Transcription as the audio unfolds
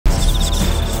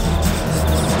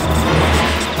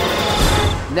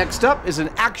Next up is an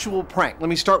actual prank. Let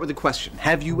me start with a question.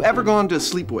 Have you ever gone to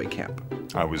sleepaway camp?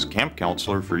 I was a camp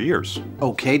counselor for years.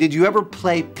 Okay, did you ever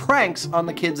play pranks on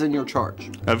the kids in your charge?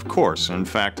 Of course. In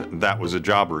fact, that was a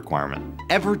job requirement.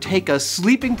 Ever take a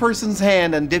sleeping person's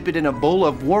hand and dip it in a bowl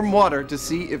of warm water to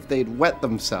see if they'd wet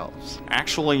themselves?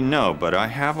 Actually, no, but I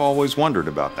have always wondered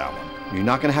about that one. You're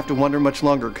not going to have to wonder much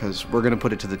longer because we're going to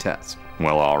put it to the test.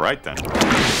 Well, all right then.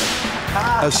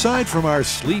 Aside from our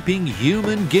sleeping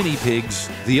human guinea pigs,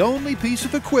 the only piece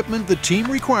of equipment the team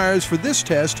requires for this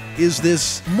test is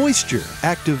this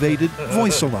moisture-activated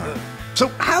voice alarm. So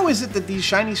how is it that these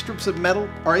shiny strips of metal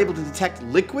are able to detect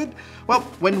liquid? Well,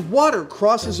 when water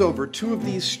crosses over two of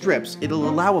these strips, it'll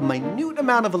allow a minute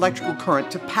amount of electrical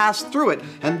current to pass through it,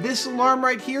 and this alarm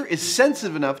right here is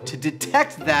sensitive enough to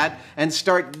detect that and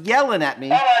start yelling at me. Oh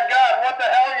my God, what the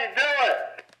hell are you doing?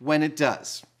 When it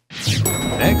does.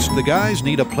 Next, the guys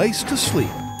need a place to sleep.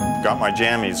 Got my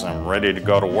jammies. I'm ready to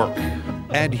go to work.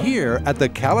 And here at the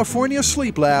California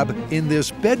Sleep Lab, in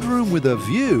this bedroom with a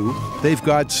view, they've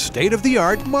got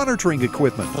state-of-the-art monitoring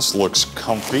equipment. This looks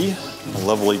comfy. A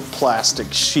lovely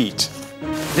plastic sheet.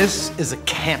 This is a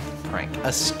camp prank,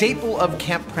 a staple of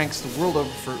camp pranks the world over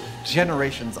for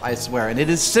generations, I swear. And it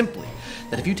is simply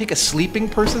that if you take a sleeping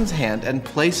person's hand and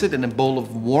place it in a bowl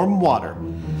of warm water,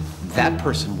 that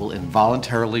person will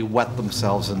involuntarily wet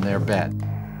themselves in their bed.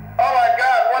 Oh my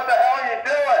God, what the hell are you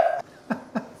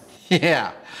doing?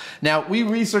 Yeah. Now, we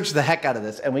researched the heck out of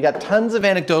this, and we got tons of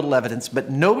anecdotal evidence, but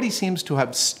nobody seems to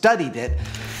have studied it,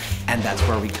 and that's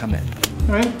where we come in.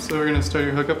 All right, so we're gonna start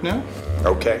your hookup now.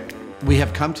 Okay. We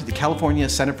have come to the California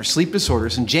Center for Sleep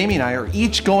Disorders, and Jamie and I are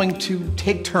each going to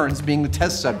take turns being the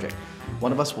test subject.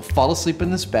 One of us will fall asleep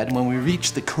in this bed, and when we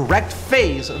reach the correct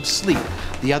phase of sleep,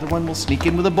 the other one will sneak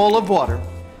in with a bowl of water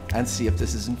and see if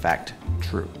this is in fact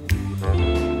true.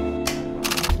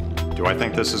 Do I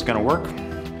think this is going to work?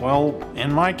 Well,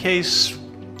 in my case,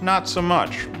 not so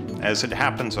much. As it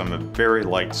happens, I'm a very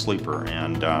light sleeper,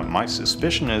 and my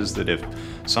suspicion is that if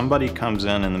somebody comes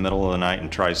in the middle of the night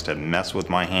and tries to mess with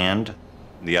my hand,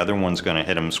 the other one's going to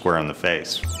hit him square in the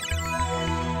face.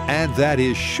 And that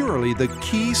is surely the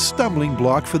key stumbling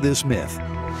block for this myth.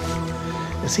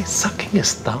 Is he sucking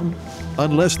his thumb?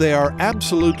 Unless they are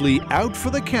absolutely out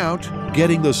for the count,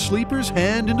 getting the sleeper's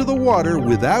hand into the water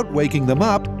without waking them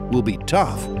up will be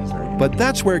tough. But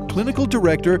that's where clinical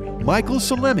director Michael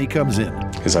Salemi comes in.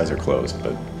 His eyes are closed,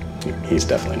 but he's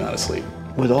definitely not asleep.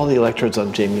 With all the electrodes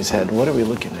on Jamie's head, what are we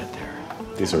looking at there?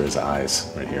 These are his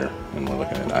eyes right here, and we're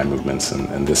looking at eye movements,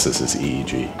 and this is his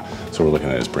EEG. So we're looking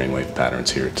at his brainwave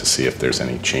patterns here to see if there's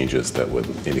any changes that would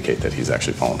indicate that he's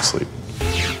actually fallen asleep.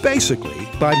 Basically,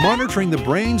 by monitoring the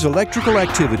brain's electrical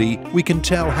activity, we can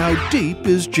tell how deep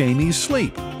is Jamie's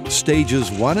sleep. Stages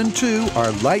 1 and 2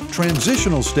 are light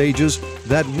transitional stages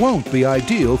that won't be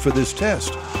ideal for this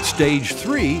test. Stage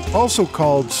 3, also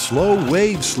called slow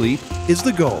wave sleep, is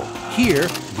the goal. Here,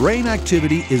 brain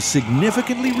activity is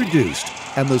significantly reduced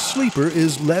and the sleeper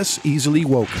is less easily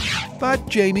woken. But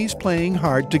Jamie's playing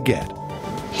hard to get.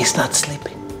 He's not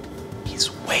sleeping. He's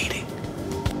waiting.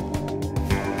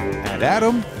 And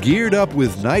Adam, geared up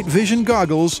with night vision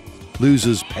goggles,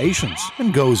 loses patience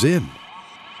and goes in.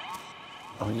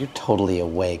 Oh, you're totally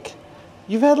awake.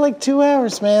 You've had like 2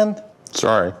 hours, man.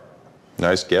 Sorry.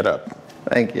 Nice get up.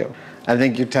 Thank you. I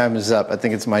think your time is up. I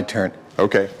think it's my turn.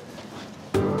 Okay.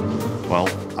 Well,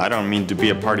 I don't mean to be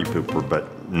a party pooper, but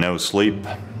no sleep,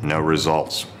 no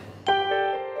results.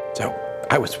 So,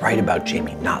 I was right about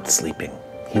Jamie not sleeping.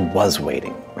 He was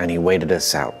waiting, and he waited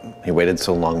us out. He waited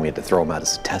so long we had to throw him out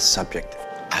as a test subject.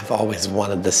 I've always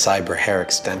wanted the cyber hair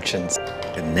extensions,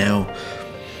 and now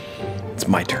it's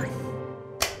my turn.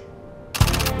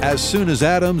 As soon as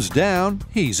Adam's down,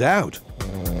 he's out.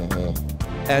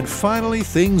 And finally,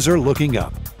 things are looking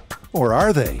up. Or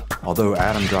are they? Although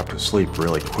Adam dropped asleep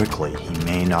really quickly, he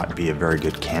may not be a very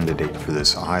good candidate for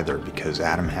this either, because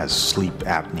Adam has sleep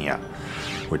apnea,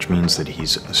 which means that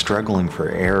he's struggling for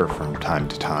air from time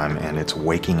to time and it's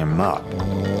waking him up.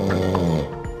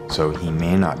 So he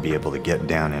may not be able to get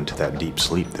down into that deep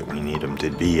sleep that we need him to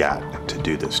be at to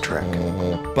do this trick.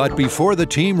 But before the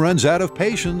team runs out of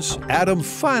patience, Adam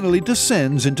finally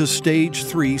descends into stage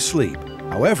 3 sleep.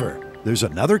 However, there's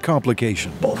another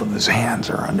complication. Both of his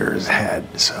hands are under his head,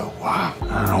 so I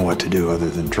don't know what to do other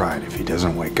than try it. If he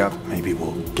doesn't wake up, maybe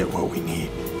we'll get what we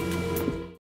need.